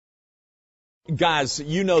Guys,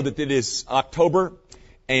 you know that it is October,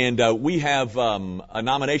 and we have a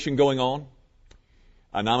nomination going on,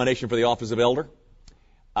 a nomination for the office of elder.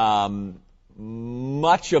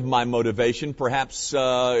 Much of my motivation, perhaps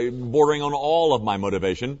bordering on all of my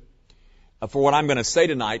motivation, for what I'm going to say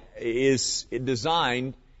tonight is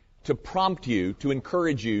designed to prompt you, to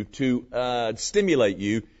encourage you, to stimulate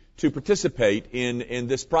you to participate in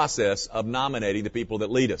this process of nominating the people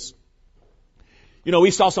that lead us. You know,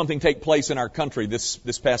 we saw something take place in our country this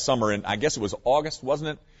past summer, and I guess it was August,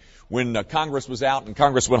 wasn't it? When Congress was out and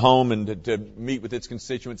Congress went home and to meet with its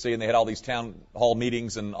constituency, and they had all these town hall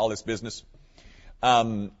meetings and all this business.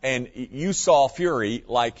 And you saw fury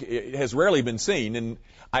like it has rarely been seen. And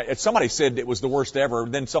somebody said it was the worst ever.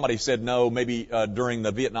 Then somebody said no, maybe during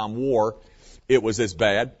the Vietnam War it was as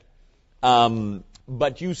bad.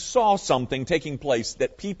 But you saw something taking place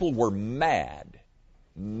that people were mad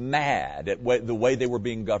at the way they were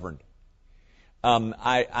being governed.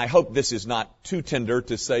 I hope this is not too tender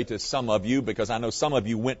to say to some of you, because I know some of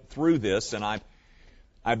you went through this, and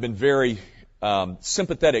I've been very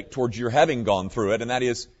sympathetic towards your having gone through it, and that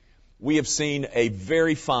is, we have seen a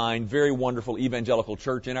very fine, very wonderful evangelical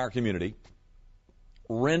church in our community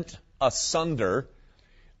rent asunder,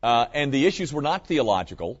 and the issues were not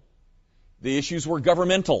theological. The issues were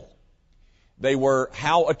governmental. They were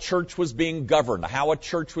how a church was being governed, how a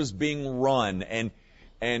church was being run, and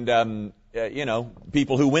you know,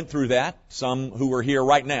 people who went through that, some who are here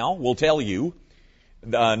right now, will tell you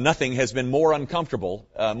nothing has been more uncomfortable,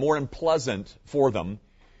 more unpleasant for them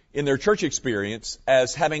in their church experience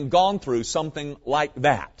as having gone through something like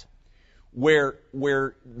that, where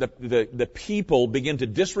the people begin to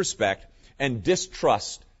disrespect and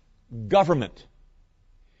distrust government.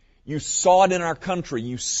 You saw it in our country.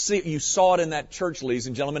 You saw it in that church, ladies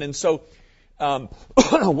and gentlemen. And so,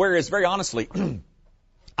 whereas very honestly,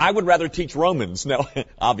 I would rather teach Romans. Now,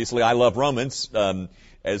 obviously, I love Romans,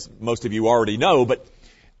 as most of you already know.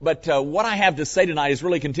 But what I have to say tonight is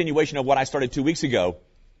really a continuation of what I started 2 weeks ago.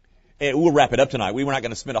 And we'll wrap it up tonight. We were not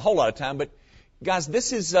going to spend a whole lot of time, but guys,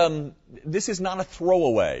 this is not a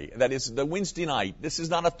throwaway. That is the Wednesday night. This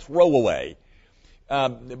is not a throwaway.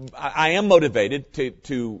 I am motivated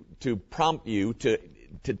to prompt you to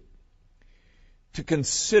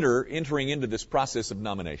consider entering into this process of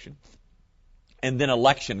nomination and then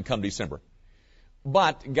election come December.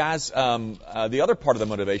 But guys, the other part of the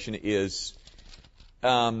motivation is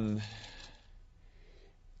a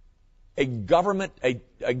government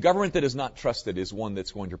that is not trusted is one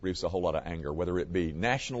that's going to produce a whole lot of anger, whether it be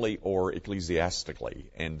nationally or ecclesiastically.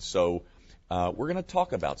 And so we're going to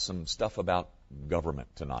talk about some stuff about government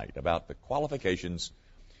tonight, about the qualifications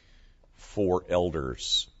for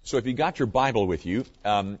elders. So if you got your Bible with you,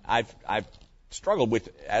 I've struggled with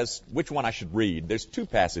which one I should read. There's two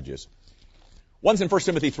passages. One's in 1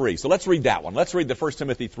 Timothy 3, so let's read that one. Let's read the 1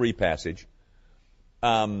 Timothy 3 passage.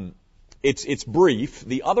 It's brief.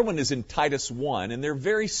 The other one is in Titus 1, and they're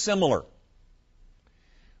very similar.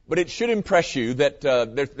 But it should impress you that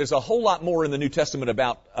there's a whole lot more in the New Testament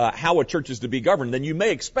about how a church is to be governed than you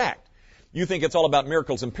may expect. You think it's all about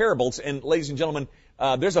miracles and parables, and ladies and gentlemen,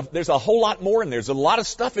 there's a whole lot more, and there's a lot of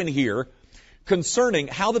stuff in here concerning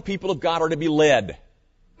how the people of God are to be led.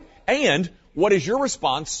 And what is your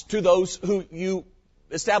response to those who you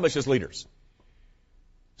establish as leaders?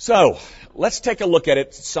 So, let's take a look at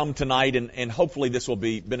it some tonight, and hopefully this will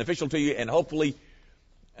be beneficial to you, and hopefully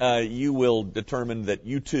you will determine that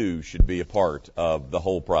you too should be a part of the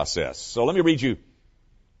whole process. So let me read you,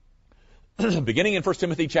 beginning in 1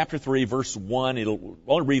 Timothy chapter 3, verse 1, it'll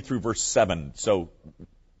only read through verse 7, so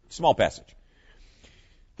small passage.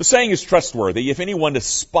 The saying is trustworthy. If anyone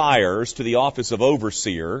aspires to the office of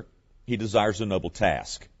overseer, he desires a noble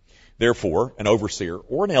task. Therefore, an overseer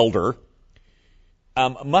or an elder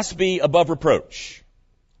must be above reproach,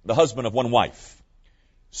 the husband of one wife,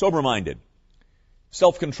 sober-minded,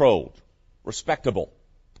 self-controlled, respectable,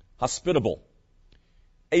 hospitable,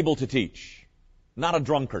 able to teach, not a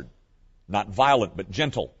drunkard, not violent but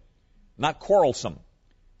gentle, not quarrelsome,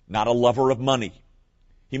 not a lover of money.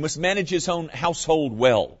 He must manage his own household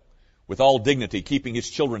well, with all dignity, keeping his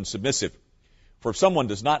children submissive. For if someone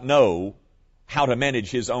does not know how to manage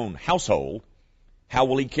his own household, how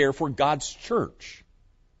will he care for God's church?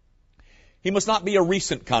 He must not be a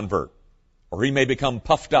recent convert, or he may become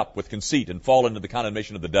puffed up with conceit and fall into the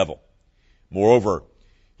condemnation of the devil. Moreover,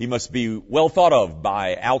 he must be well thought of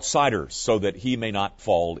by outsiders, so that he may not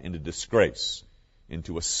fall into disgrace,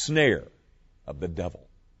 into a snare of the devil.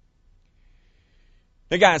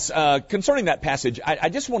 Now guys, concerning that passage, I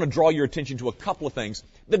just want to draw your attention to a couple of things.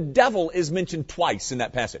 The devil is mentioned twice in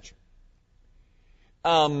that passage.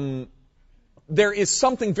 there is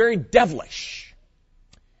something very devilish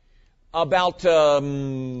about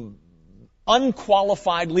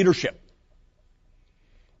unqualified leadership.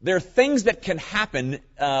 There are things that can happen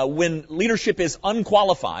when leadership is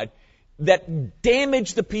unqualified that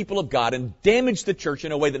damage the people of God and damage the church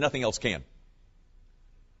in a way that nothing else can.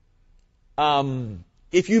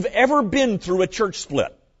 If you've ever been through a church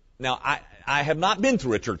split, now I have not been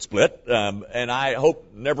through a church split, and I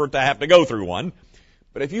hope never to have to go through one.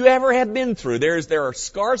 But if you ever have been through, there are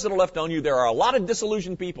scars that are left on you. There are a lot of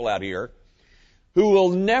disillusioned people out here who will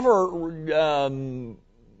never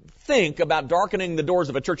think about darkening the doors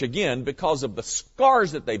of a church again because of the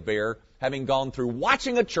scars that they bear, having gone through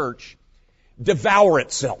watching a church devour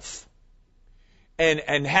itself.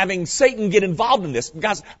 And having Satan get involved in this.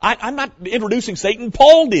 Guys, I'm not introducing Satan.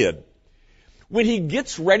 Paul did. When he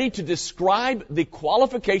gets ready to describe the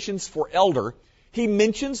qualifications for elder, he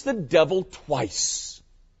mentions the devil twice.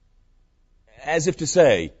 As if to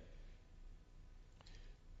say,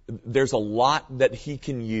 there's a lot that he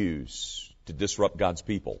can use to disrupt God's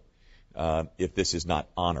people if this is not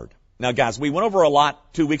honored. Now, guys, we went over a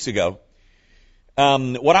lot 2 weeks ago.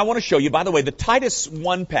 What I want to show you, by the way, the Titus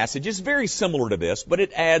 1 passage is very similar to this, but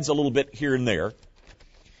it adds a little bit here and there.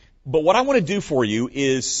 But what I want to do for you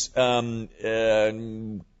is kind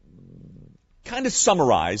of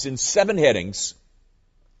summarize in 7 headings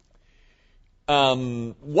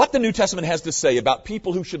what the New Testament has to say about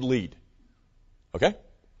people who should lead. Okay?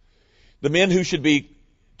 The men who should be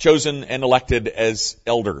chosen and elected as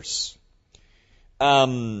elders.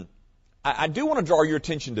 I do want to draw your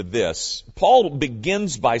attention to this. Paul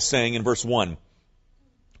begins by saying in verse 1,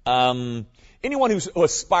 anyone who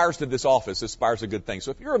aspires to this office aspires to good things.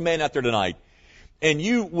 So if you're a man out there tonight and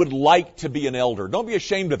you would like to be an elder, don't be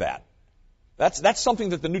ashamed of that. That's something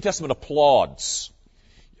that the New Testament applauds.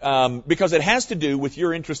 Because it has to do with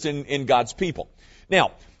your interest in God's people.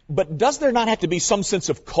 Now, but does there not have to be some sense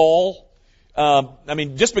of call? I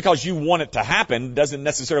mean, just because you want it to happen doesn't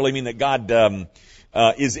necessarily mean that God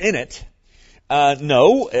is in it.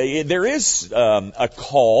 No, there is a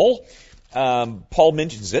call. Paul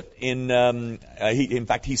mentions it in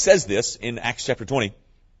fact, he says this in Acts chapter 20.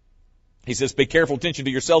 He says, pay careful attention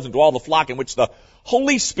to yourselves and to all the flock in which the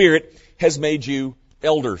Holy Spirit has made you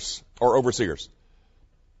elders or overseers.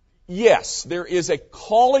 Yes, there is a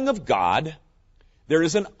calling of God. There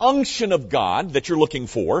is an unction of God that you're looking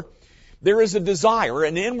for. There is a desire,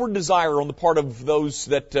 an inward desire on the part of those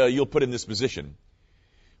that you'll put in this position.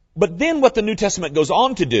 But then what the New Testament goes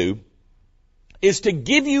on to do is to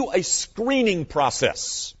give you a screening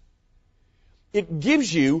process. It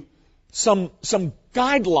gives you some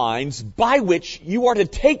guidelines by which you are to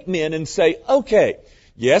take men and say, okay,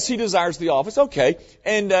 yes, he desires the office, okay,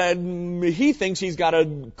 and he thinks he's got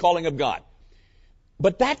a calling of God.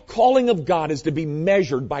 But that calling of God is to be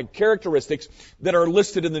measured by characteristics that are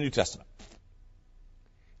listed in the New Testament.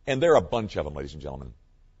 And there are a bunch of them, ladies and gentlemen.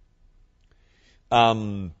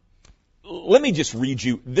 Let me just read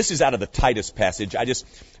you. This is out of the Titus passage. I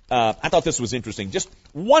thought this was interesting. Just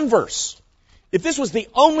one verse. If this was the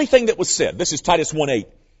only thing that was said, this is Titus 1:8.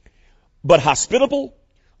 But hospitable,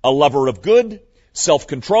 a lover of good,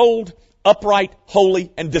 self-controlled, upright,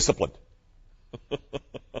 holy, and disciplined.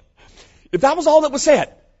 If that was all that was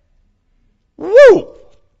said, woo!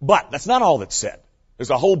 But that's not all that's said.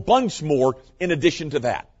 There's a whole bunch more in addition to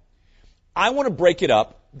that. I want to break it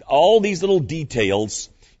up, all these little details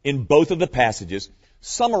in both of the passages,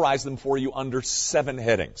 summarize them for you under 7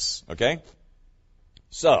 headings. Okay?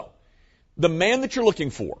 So, the man that you're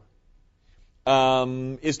looking for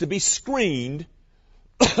is to be screened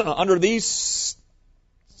under these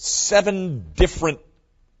 7 different,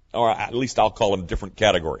 or at least I'll call them different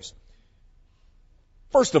categories.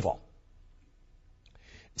 First of all,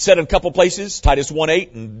 it said in a couple places, Titus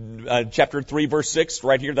 1:8 and chapter 3, verse 6,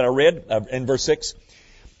 right here that I read, in verse 6,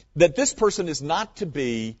 that this person is not to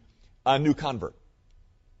be a new convert.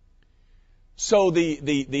 So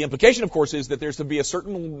the implication, of course, is that there's to be a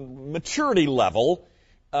certain maturity level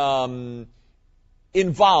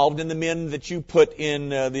involved in the men that you put in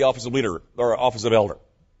the office of leader or office of elder.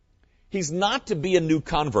 He's not to be a new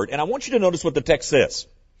convert. And I want you to notice what the text says.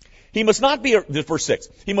 He must not be, verse 6,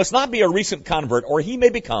 he must not be a recent convert, or he may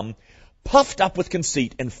become puffed up with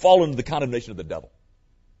conceit and fall into the condemnation of the devil.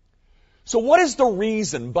 So what is the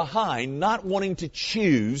reason behind not wanting to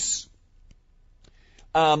choose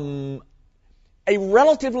a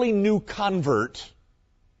relatively new convert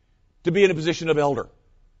to be in a position of elder?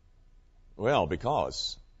 Well,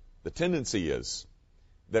 because the tendency is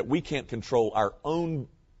that we can't control our own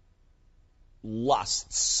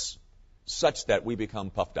lusts such that we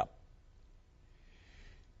become puffed up.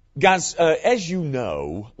 Guys, as you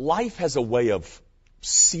know, life has a way of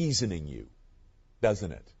seasoning you,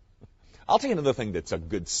 doesn't it? I'll tell you another thing that's a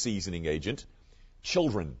good seasoning agent.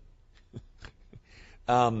 Children.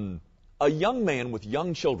 A young man with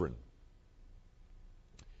young children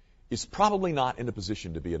is probably not in a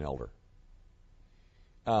position to be an elder.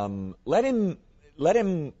 Let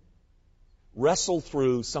him wrestle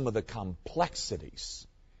through some of the complexities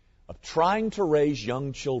of trying to raise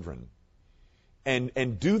young children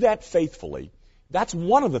and do that faithfully. That's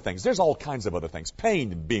one of the things. There's all kinds of other things.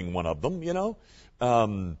 Pain being one of them,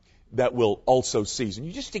 that will also season.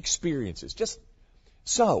 You just experiences.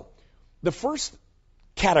 So, the first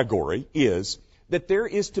category is that there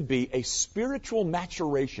is to be a spiritual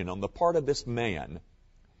maturation on the part of this man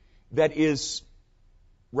that is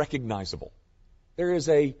recognizable.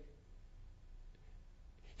 He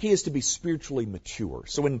is to be spiritually mature.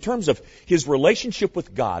 So in terms of his relationship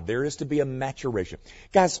with God, there is to be a maturation.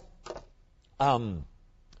 Guys, I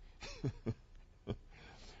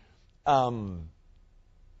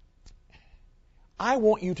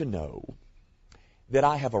want you to know that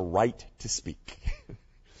I have a right to speak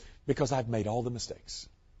because I've made all the mistakes.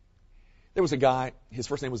 There was a guy, his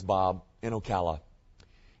first name was Bob, in Ocala.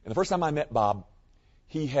 And the first time I met Bob,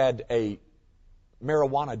 he had a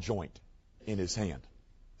marijuana joint in his hand.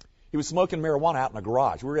 He was smoking marijuana out in a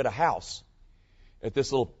garage. We were at a house at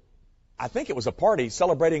this little, I think it was a party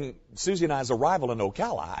celebrating Susie and I's arrival in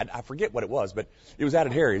Ocala. I forget what it was, but it was out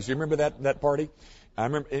at Harry's. Do you remember that party? I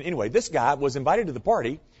remember. Anyway, this guy was invited to the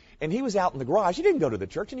party, and he was out in the garage. He didn't go to the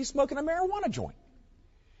church, and he's smoking a marijuana joint.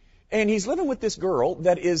 And he's living with this girl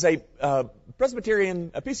that is a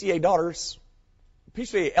Presbyterian, a PCA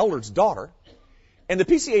elder's daughter. And the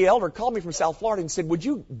PCA elder called me from South Florida and said, would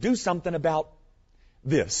you do something about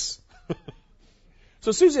this?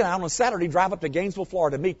 So Susie and I on a Saturday drive up to Gainesville,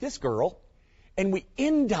 Florida to meet this girl. And we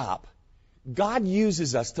end up, God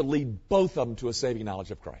uses us to lead both of them to a saving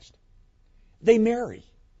knowledge of Christ. They marry.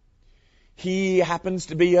 He happens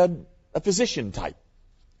to be a physician type.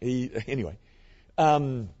 He's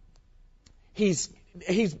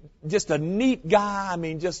just a neat guy. I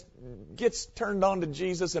mean, just gets turned on to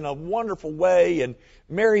Jesus in a wonderful way and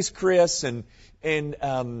marries Chris and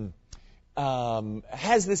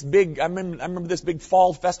has this big, I remember this big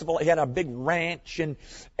fall festival. He had a big ranch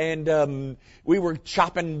and we were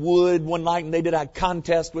chopping wood one night and they did a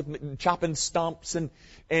contest with chopping stumps and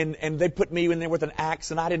they put me in there with an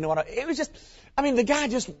axe and I didn't know it was just, the guy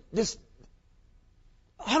just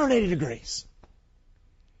 180 degrees.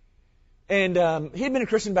 And he had been a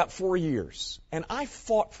Christian about 4 years. And I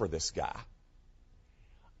fought for this guy.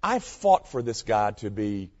 I fought for this guy to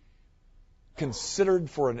be considered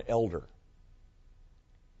for an elder.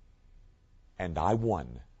 And I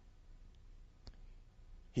won.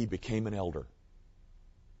 He became an elder.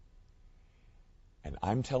 And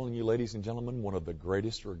I'm telling you, ladies and gentlemen, one of the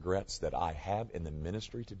greatest regrets that I have in the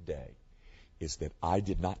ministry today is that I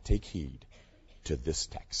did not take heed to this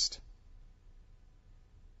text.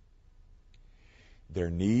 There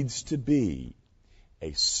needs to be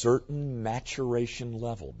a certain maturation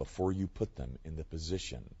level before you put them in the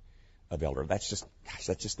position of elder. That's just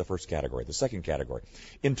the first category. The second category,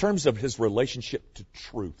 in terms of his relationship to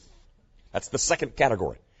truth, that's the second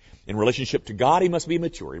category. In relationship to God, he must be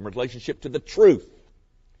mature. In relationship to the truth.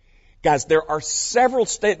 Guys, there are several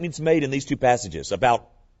statements made in these two passages about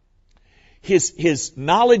his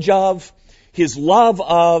knowledge of, his love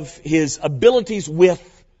of, his abilities with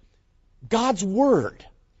God's Word.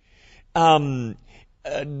 Titus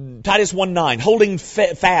 1:9, holding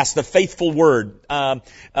fast the faithful Word. 1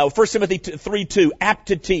 Timothy 3:2, apt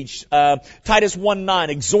to teach. Titus 1:9,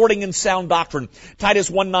 exhorting in sound doctrine.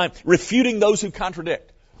 Titus 1:9, refuting those who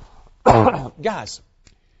contradict. Guys,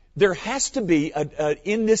 there has to be,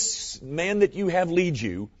 in this man that you have lead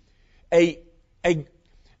you,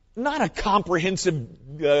 not a comprehensive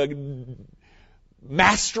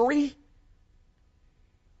mastery,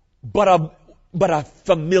 but a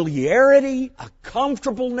familiarity, a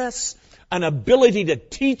comfortableness, an ability to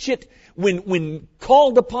teach it when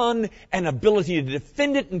called upon, an ability to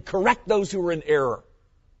defend it and correct those who are in error.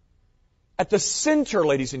 At the center,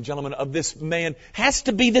 ladies and gentlemen, of this man has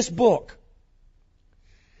to be this book.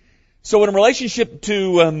 So in relationship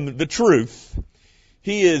to the truth,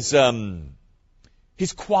 he's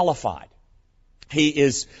qualified.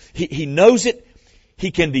 He knows it,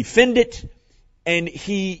 he can defend it, and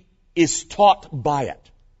he is taught by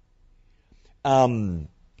it.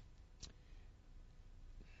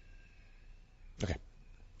 Okay.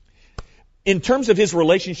 In terms of his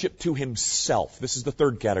relationship to himself, this is the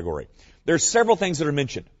third category. There are several things that are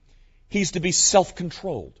mentioned. He's to be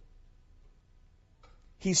self-controlled.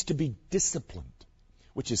 He's to be disciplined,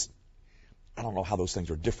 which is, I don't know how those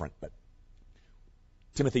things are different, but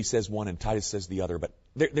Timothy says one and Titus says the other, but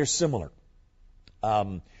they're similar.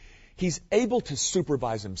 He's able to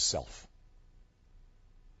supervise himself.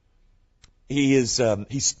 He's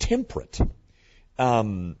temperate.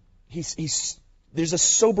 There's a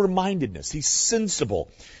sober-mindedness. He's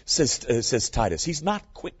sensible, says Titus. He's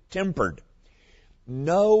not quick-tempered.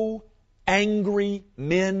 No angry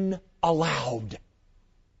men allowed.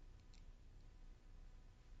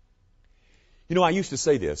 You know, I used to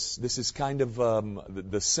say this. This is kind of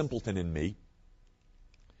the simpleton in me.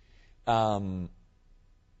 And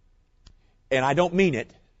I don't mean it,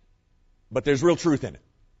 but there's real truth in it.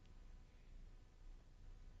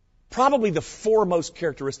 Probably the foremost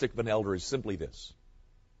characteristic of an elder is simply this.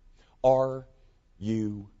 Are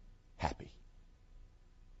you happy?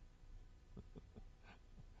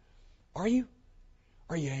 Are you?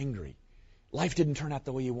 Are you angry? Life didn't turn out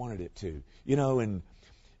the way you wanted it to. You know, and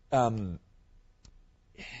I'm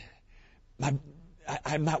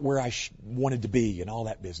not where I wanted to be and all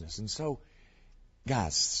that business. And so,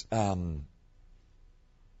 guys,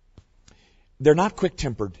 they're not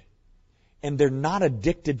quick-tempered, and they're not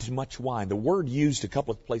addicted to much wine. The word used a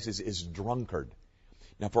couple of places is drunkard.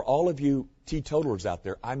 Now, for all of you teetotalers out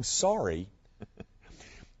there, I'm sorry,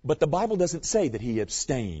 but the Bible doesn't say that he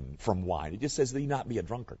abstain from wine. It just says that he not be a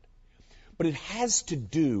drunkard. But it has to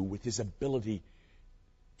do with his ability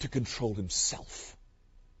to control himself.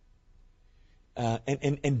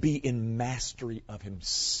 And be in mastery of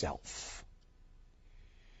himself.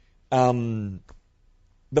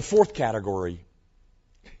 The fourth category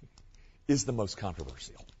is the most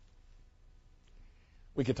controversial.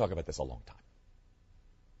 We could talk about this a long time.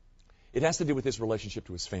 It has to do with his relationship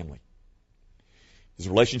to his family. His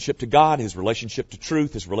relationship to God, his relationship to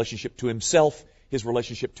truth, his relationship to himself, his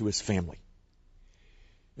relationship to his family.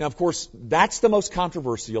 Now, of course, that's the most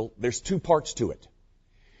controversial. There's two parts to it.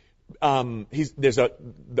 There's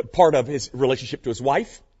the part of his relationship to his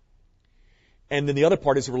wife, and then the other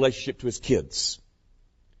part is the relationship to his kids.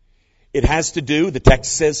 It has to do, the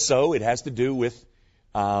text says so, it has to do with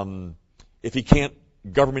if he can't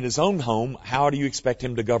govern his own home, how do you expect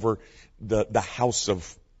him to govern the house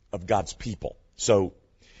of God's people? So,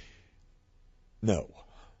 no.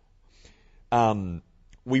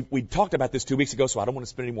 We talked about this 2 weeks ago, so I don't want to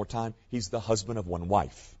spend any more time. He's the husband of one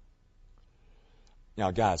wife.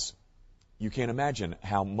 Now, guys, you can't imagine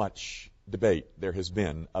how much debate there has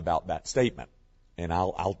been about that statement. And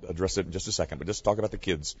I'll address it in just a second, but just talk about the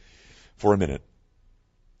kids for a minute.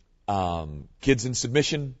 Kids in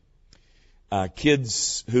submission,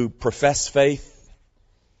 kids who profess faith,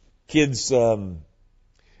 kids...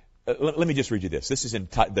 let me just read you this. This is in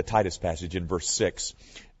the Titus passage in verse 6.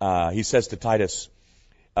 He says to Titus,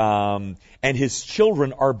 and his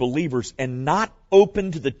children are believers and not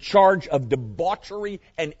open to the charge of debauchery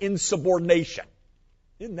and insubordination.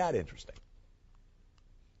 Isn't that interesting?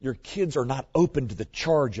 Your kids are not open to the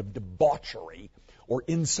charge of debauchery or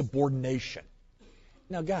insubordination.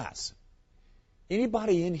 Now, guys,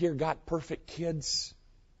 anybody in here got perfect kids?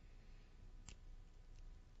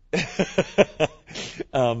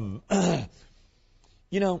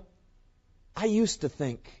 You know, I used to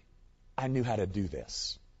think I knew how to do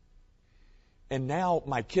this. And now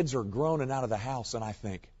my kids are grown and out of the house, and I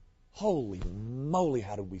think, holy moly,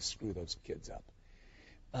 how did we screw those kids up?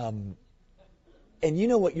 And you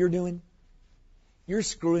know what you're doing? You're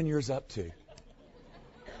screwing yours up too.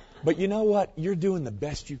 But you know what? You're doing the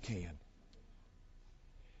best you can.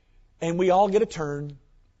 And we all get a turn.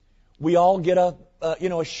 We all get a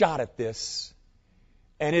shot at this.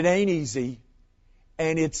 And it ain't easy.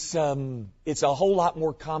 And it's a whole lot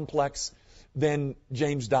more complex than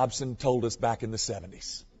James Dobson told us back in the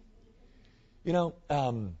 70s. You know,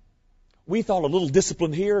 we thought a little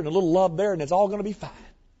discipline here and a little love there, and it's all going to be fine.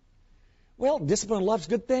 Well, discipline and love's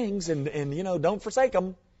good things, and you know, don't forsake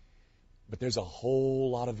them. But there's a whole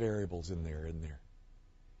lot of variables in there.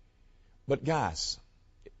 But guys,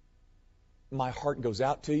 my heart goes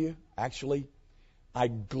out to you. Actually, I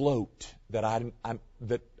gloat that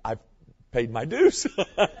I've paid my dues.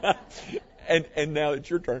 And now it's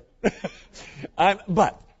your turn.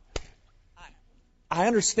 But I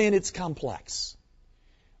understand it's complex.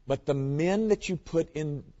 But the men that you put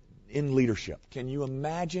in leadership, can you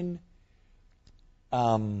imagine?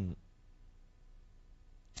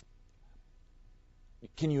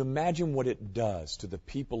 Can you imagine what it does to the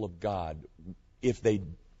people of God if they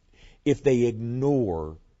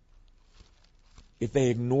ignore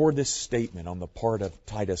this statement on the part of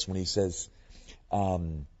Titus when he says,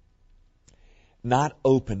 not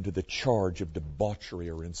open to the charge of debauchery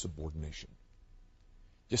or insubordination?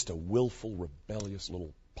 Just a willful, rebellious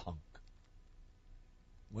little punk.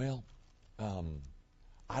 Well,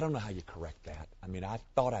 I don't know how you correct that. I mean, I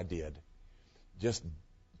thought I did. Just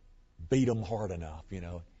beat them hard enough, you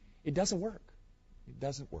know. It doesn't work. It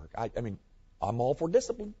doesn't work. I mean, I'm all for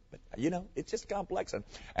discipline, but you know, it's just complex, and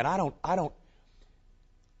I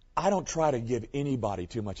don't try to give anybody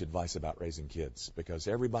too much advice about raising kids because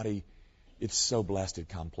everybody, it's so blasted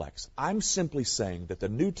complex. I'm simply saying that the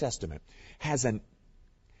New Testament has an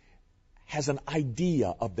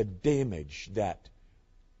idea of the damage that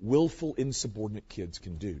willful, insubordinate kids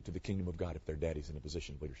can do to the kingdom of God if their daddy's in a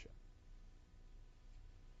position of leadership.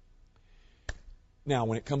 Now,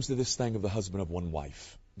 when it comes to this thing of the husband of one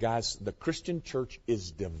wife, guys, the Christian church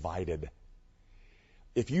is divided.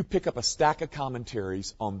 If you pick up a stack of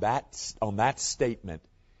commentaries on that statement,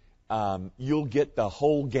 you'll get the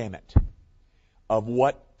whole gamut of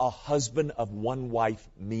what a husband of one wife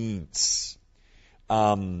means.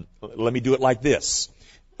 Let me do it like this.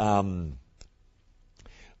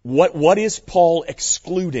 What is Paul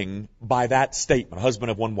excluding by that statement,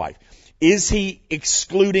 husband of one wife? Is he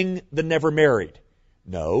excluding the never married?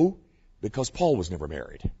 No, because Paul was never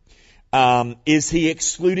married. Is he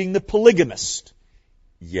excluding the polygamist?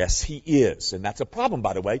 Yes, he is. And that's a problem,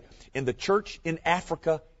 by the way, in the church in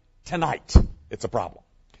Africa tonight. It's a problem.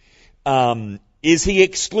 Is he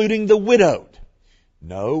excluding the widowed?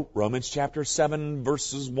 No. Romans chapter 7,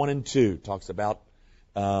 verses 1 and 2 talks about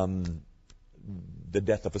the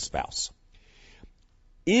death of a spouse.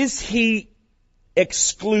 Is he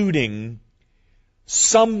excluding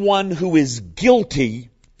someone who is guilty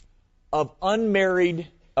of married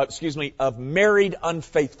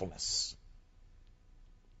unfaithfulness?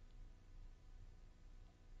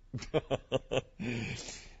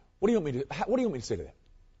 What do you want me to say to that?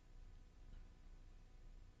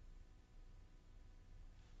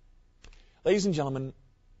 Ladies and gentlemen,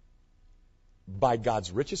 by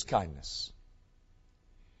God's richest kindness,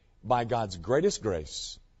 by God's greatest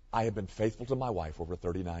grace, I have been faithful to my wife over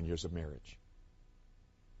 39 years of marriage.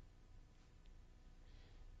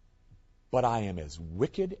 But I am as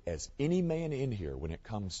wicked as any man in here when it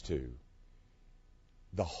comes to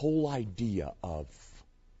the whole idea of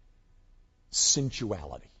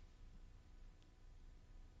sensuality.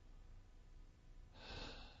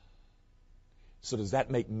 So does that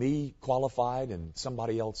make me qualified and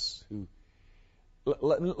somebody else who...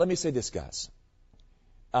 Let me say this, guys.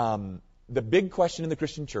 The big question in the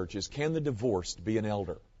Christian church is, can the divorced be an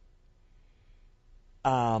elder?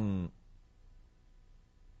 I'll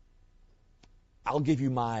give you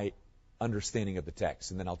my understanding of the text,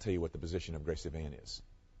 and then I'll tell you what the position of Grace Evan is.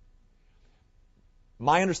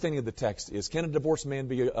 My understanding of the text is, can a divorced man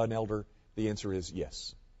be an elder? The answer is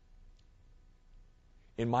yes.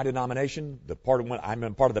 In my denomination, I'm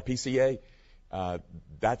a part of the PCA,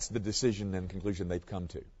 that's the decision and conclusion they've come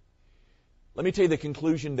to. Let me tell you the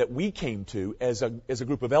conclusion that we came to as a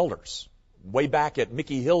group of elders, way back at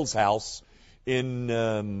Mickey Hill's house in,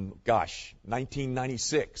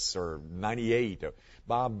 1996 or 98.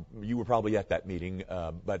 Bob, you were probably at that meeting,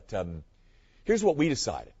 but here's what we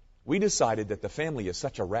decided. We decided that the family is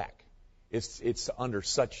such a wreck. It's under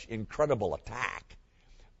such incredible attack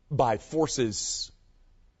by forces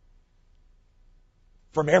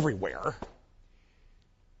from everywhere.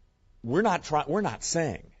 We're not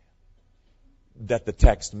saying that the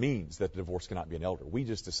text means that the divorce cannot be an elder. We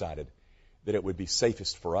just decided that it would be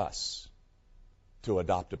safest for us to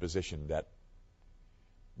adopt a position that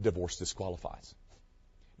divorce disqualifies.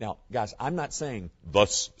 Now, guys, I'm not saying,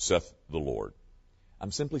 thus saith the Lord.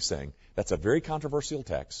 I'm simply saying that's a very controversial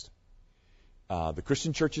text. The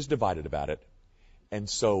Christian church is divided about it. And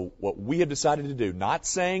so what we have decided to do, not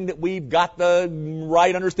saying that we've got the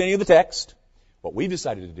right understanding of the text, what we've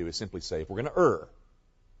decided to do is simply say, if we're going to err,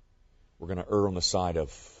 we're going to err on the side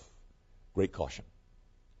of great caution.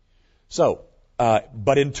 So,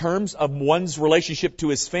 but in terms of one's relationship to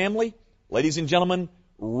his family, ladies and gentlemen,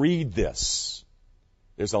 read this.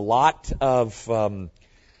 There's a lot of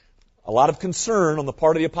concern on the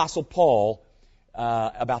part of the Apostle Paul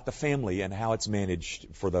about the family and how it's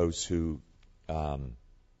managed for those who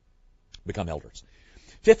become elders.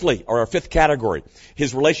 Fifthly, or our fifth category,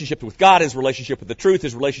 his relationship with God, his relationship with the truth,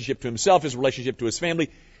 his relationship to himself, his relationship to his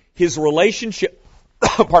family, his relationship,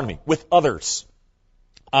 with others.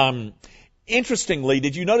 Interestingly,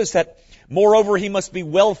 did you notice that, moreover, he must be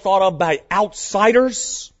well thought of by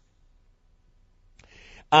outsiders?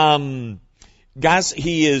 Guys,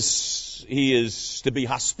 he is to be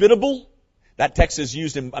hospitable. That text is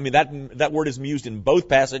used that word is used in both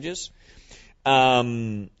passages.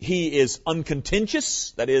 He is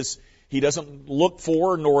uncontentious. That is, he doesn't look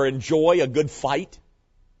for nor enjoy a good fight.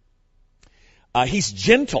 He's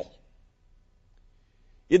gentle.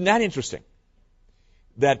 Isn't that interesting?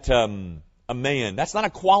 That a man, that's not a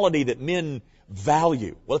quality that men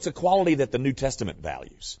value. Well, it's a quality that the New Testament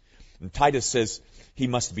values. And Titus says he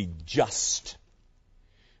must be just.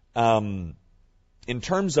 In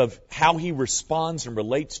terms of how he responds and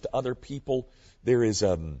relates to other people, there is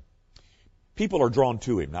people are drawn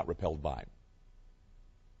to him, not repelled by him.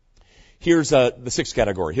 Here's the sixth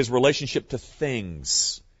category, his relationship to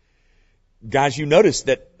things. Guys, you notice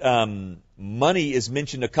that money is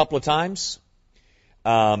mentioned a couple of times.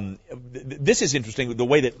 This is interesting, the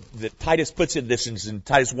way that Titus puts it. This is in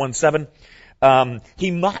Titus 1:7.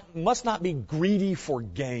 He must not be greedy for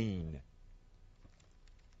gain.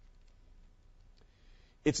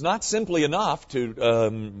 It's not simply enough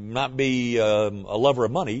to not be a lover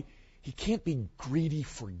of money. He can't be greedy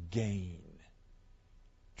for gain,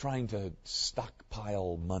 trying to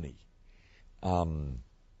stockpile money.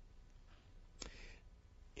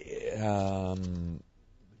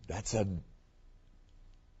 That's a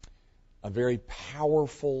very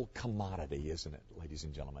powerful commodity, isn't it, ladies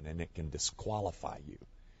and gentlemen? And it can disqualify you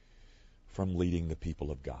from leading the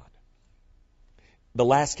people of God. The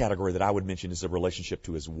last category that I would mention is the relationship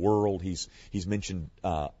to his world. He's mentioned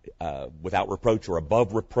without reproach or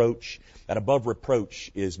above reproach. That above reproach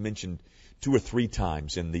is mentioned 2 or 3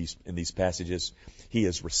 times in these passages. He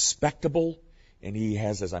is respectable, and he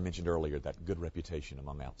has, as I mentioned earlier, that good reputation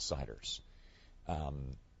among outsiders.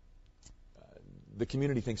 The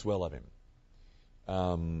community thinks well of him.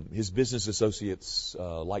 His business associates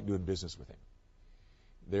like doing business with him.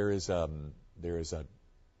 There's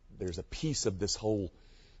a piece of this whole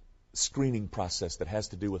screening process that has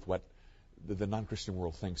to do with what the non-Christian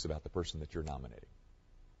world thinks about the person that you're nominating.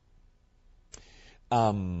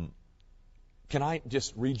 Can I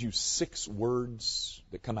just read you 6 words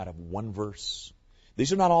that come out of one verse?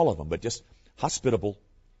 These are not all of them, but just hospitable,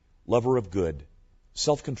 lover of good,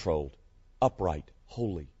 self-controlled, upright,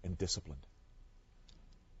 holy, and disciplined.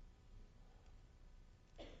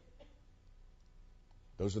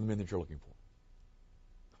 Those are the men that you're looking for.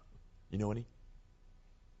 You know any?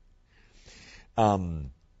 Let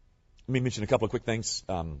me mention a couple of quick things.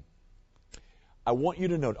 I want you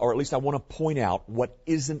to note, or at least I want to point out what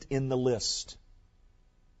isn't in the list.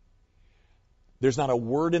 There's not a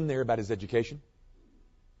word in there about his education.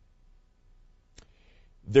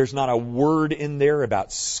 There's not a word in there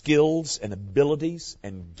about skills and abilities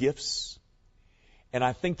and gifts. And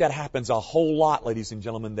I think that happens a whole lot, ladies and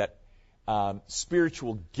gentlemen, that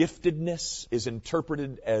spiritual giftedness is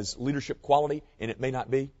interpreted as leadership quality, and it may not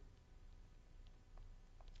be.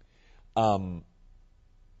 Let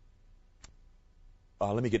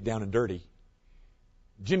me get down and dirty.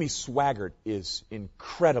 Jimmy Swaggart is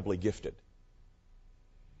incredibly gifted,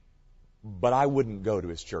 but I wouldn't go to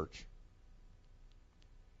his church.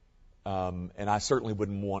 And I certainly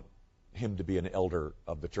wouldn't want him to be an elder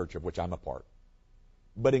of the church of which I'm a part.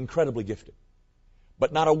 But incredibly gifted.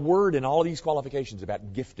 But not a word in all of these qualifications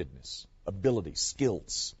about giftedness, ability,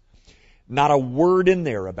 skills. Not a word in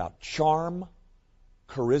there about charm,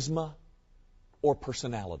 charisma, or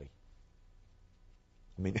personality.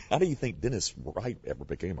 I mean, how do you think Dennis Wright ever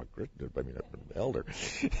became a Christian? I mean, an elder.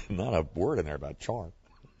 Not a word in there about charm.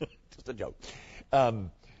 Just a joke.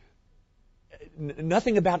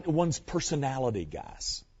 Nothing about one's personality,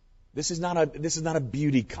 guys. This is not a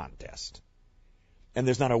beauty contest. And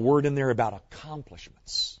there's not a word in there about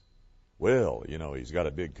accomplishments. Well, he's got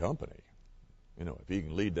a big company. If he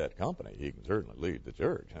can lead that company, he can certainly lead the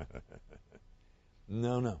church.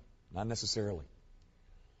 No, not necessarily.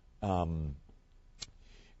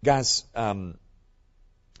 Guys,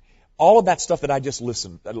 all of that stuff that I just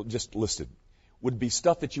listed would be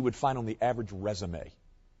stuff that you would find on the average resume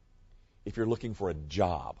if you're looking for a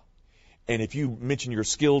job. And if you mention your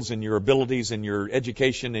skills and your abilities and your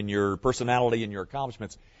education and your personality and your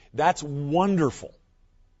accomplishments, that's wonderful.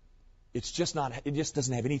 It just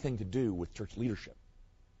doesn't have anything to do with church leadership.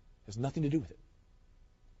 It has nothing to do with it.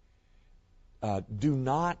 Do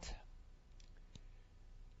not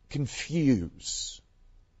confuse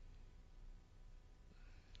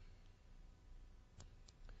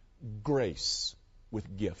grace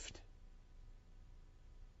with gift.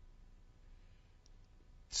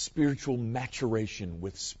 Spiritual maturation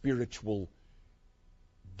with spiritual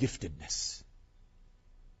giftedness.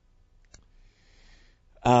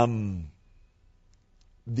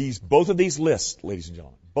 Both of these lists, ladies and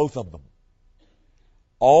gentlemen, both of them,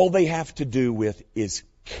 all they have to do with is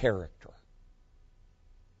character.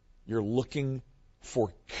 You're looking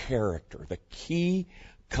for character. The key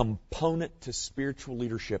component to spiritual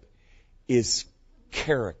leadership is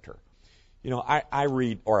character. I've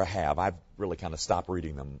really kind of stopped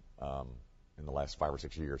reading them in the last 5 or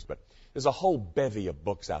 6 years. But there's a whole bevy of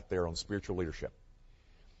books out there on spiritual leadership.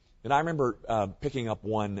 And I remember picking up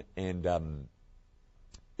one, and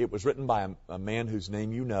it was written by a man whose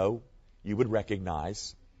name you would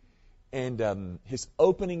recognize. And his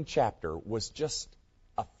opening chapter was just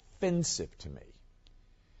offensive to me,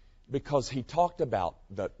 because he talked about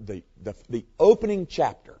the opening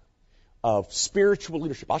chapter of spiritual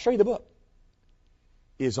leadership. I'll show you the book.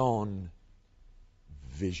 Is on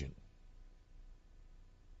vision.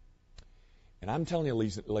 And I'm telling you,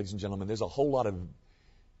 ladies and gentlemen, there's a whole lot of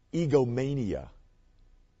egomania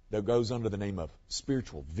that goes under the name of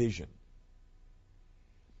spiritual vision.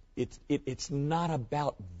 It's not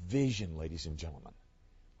about vision, ladies and gentlemen.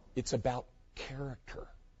 It's about character.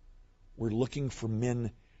 We're looking for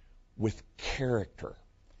men with character.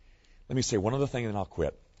 Let me say one other thing and then I'll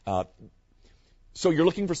quit. So you're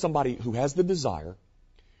looking for somebody who has the desire,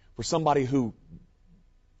 for somebody who,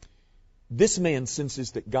 this man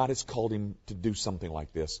senses that God has called him to do something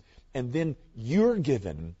like this. And then you're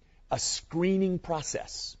given a screening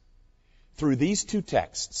process through these two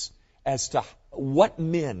texts as to what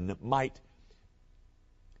men might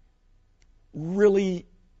really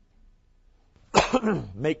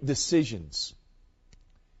make decisions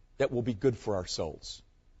that will be good for our souls.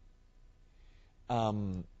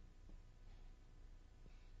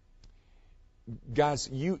 Guys,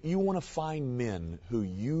 you want to find men who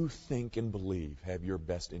you think and believe have your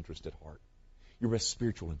best interest at heart, your best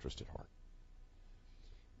spiritual interest at heart.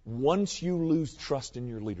 Once you lose trust in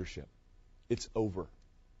your leadership, it's over.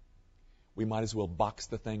 We might as well box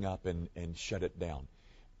the thing up and shut it down.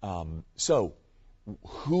 So,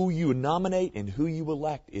 who you nominate and who you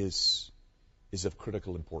elect is of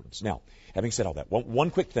critical importance. Now, having said all that, one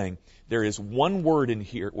quick thing. There is one word in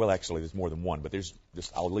here. Well, actually, there's more than one, but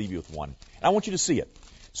I'll leave you with one. And I want you to see it.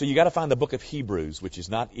 So you got to find the book of Hebrews, which is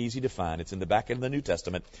not easy to find. It's in the back end of the New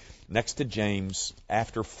Testament, next to James,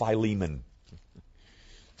 after Philemon.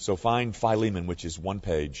 So find Philemon, which is one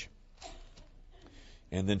page,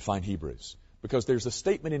 and then find Hebrews. Because there's a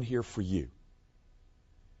statement in here for you.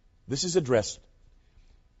 This is addressed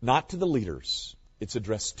not to the leaders. It's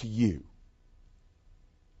addressed to you.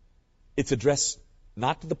 It's addressed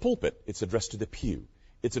not to the pulpit. It's addressed to the pew.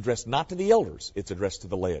 It's addressed not to the elders. It's addressed to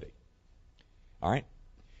the laity. All right?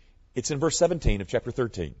 It's in verse 17 of chapter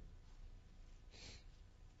 13.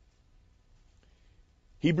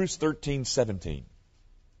 Hebrews 13:17.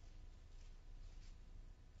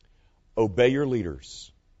 Obey your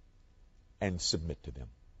leaders and submit to them.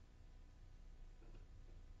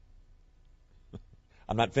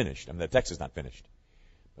 I'm not finished. The text is not finished.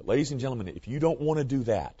 But ladies and gentlemen, if you don't want to do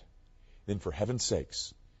that, then for heaven's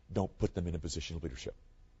sakes, don't put them in a position of leadership.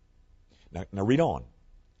 Now read on.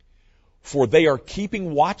 For they are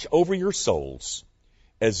keeping watch over your souls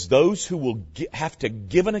as those who will have to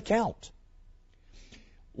give an account.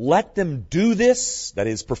 Let them do this, that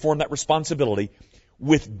is, perform that responsibility,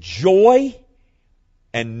 with joy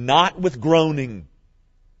and not with groaning,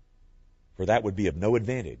 for that would be of no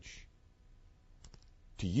advantage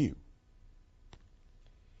to you.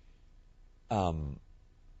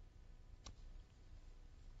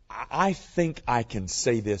 I think I can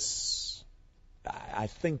say this. I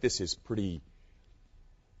think this is pretty,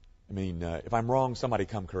 if I'm wrong, somebody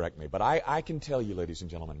come correct me. But I can tell you, ladies and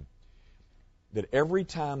gentlemen, that every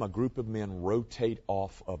time a group of men rotate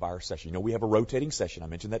off of our session, we have a rotating session. I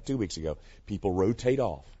mentioned that 2 weeks ago. People rotate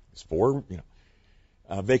off. It's 4,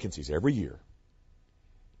 vacancies every year.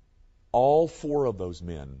 All 4 of those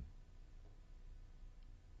men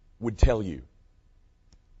would tell you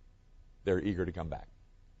they're eager to come back.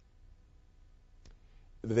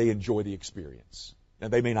 They enjoy the experience. Now,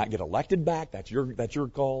 they may not get elected back. That's your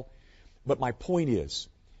call. But my point is,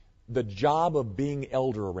 the job of being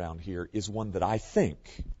elder around here is one that I think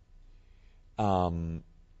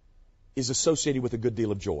is associated with a good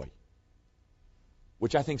deal of joy,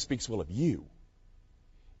 which I think speaks well of you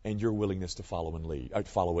and your willingness to follow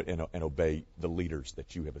it and obey the leaders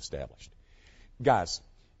that you have established. Guys,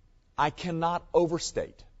 I cannot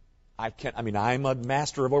overstate. I'm a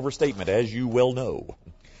master of overstatement, as you well know.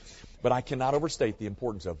 But I cannot overstate the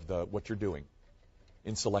importance of what you're doing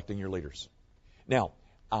in selecting your leaders. Now,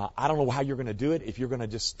 I don't know how you're going to do it. If you're going to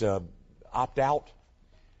just opt out,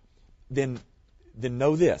 then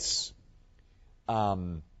know this.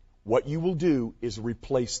 What you will do is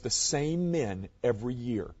replace the same men every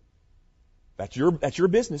year. That's your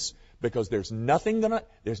business, because there's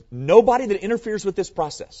nobody that interferes with this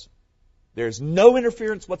process. There's no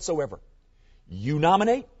interference whatsoever. You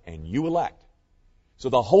nominate and you elect. So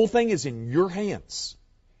the whole thing is in your hands.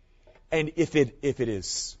 And if it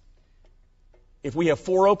is If we have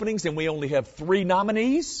 4 openings and we only have 3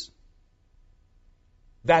 nominees,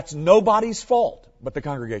 that's nobody's fault but the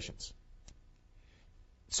congregation's.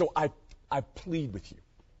 So I plead with you.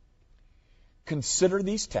 Consider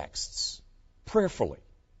these texts prayerfully.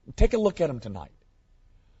 Take a look at them tonight.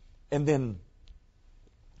 And then,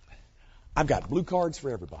 I've got blue cards for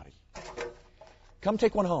everybody. Come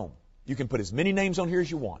take one home. You can put as many names on here as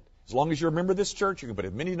you want. As long as you're a member of this church, you can put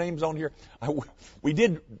as many names on here. We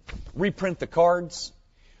did reprint the cards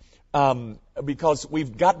because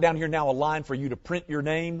we've got down here now a line for you to print your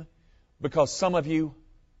name, because some of you,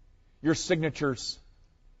 your signatures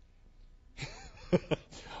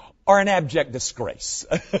are an abject disgrace.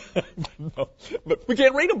 But we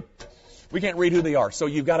can't read them. We can't read who they are. So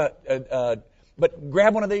you've got to, but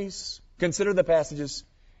grab one of these, consider the passages,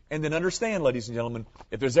 and then understand, ladies and gentlemen,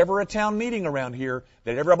 if there's ever a town meeting around here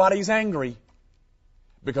that everybody's angry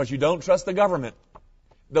because you don't trust the government,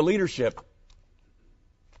 the leadership,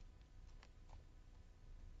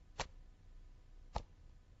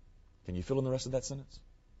 can you fill in the rest of that sentence?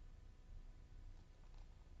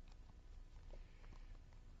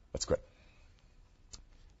 Let's pray.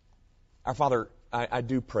 Our Father, I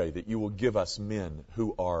do pray that you will give us men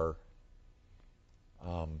who are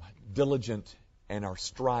diligent and are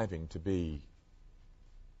striving to be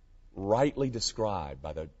rightly described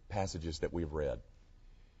by the passages that we've read.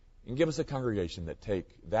 And give us a congregation that take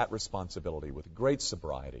that responsibility with great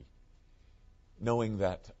sobriety, knowing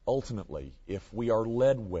that ultimately, if we are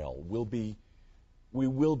led well, we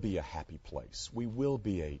will be a happy place. We will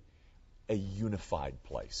be a unified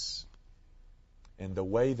place. And the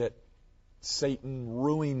way that Satan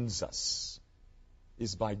ruins us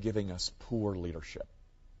is by giving us poor leadership.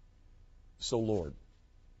 So, Lord,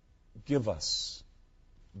 give us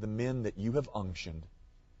the men that you have unctioned,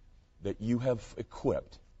 that you have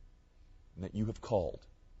equipped, and that you have called,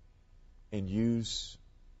 and use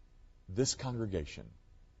this congregation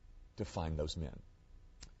to find those men.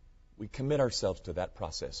 We commit ourselves to that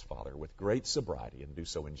process, Father, with great sobriety, and do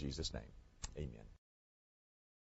so in Jesus' name. Amen.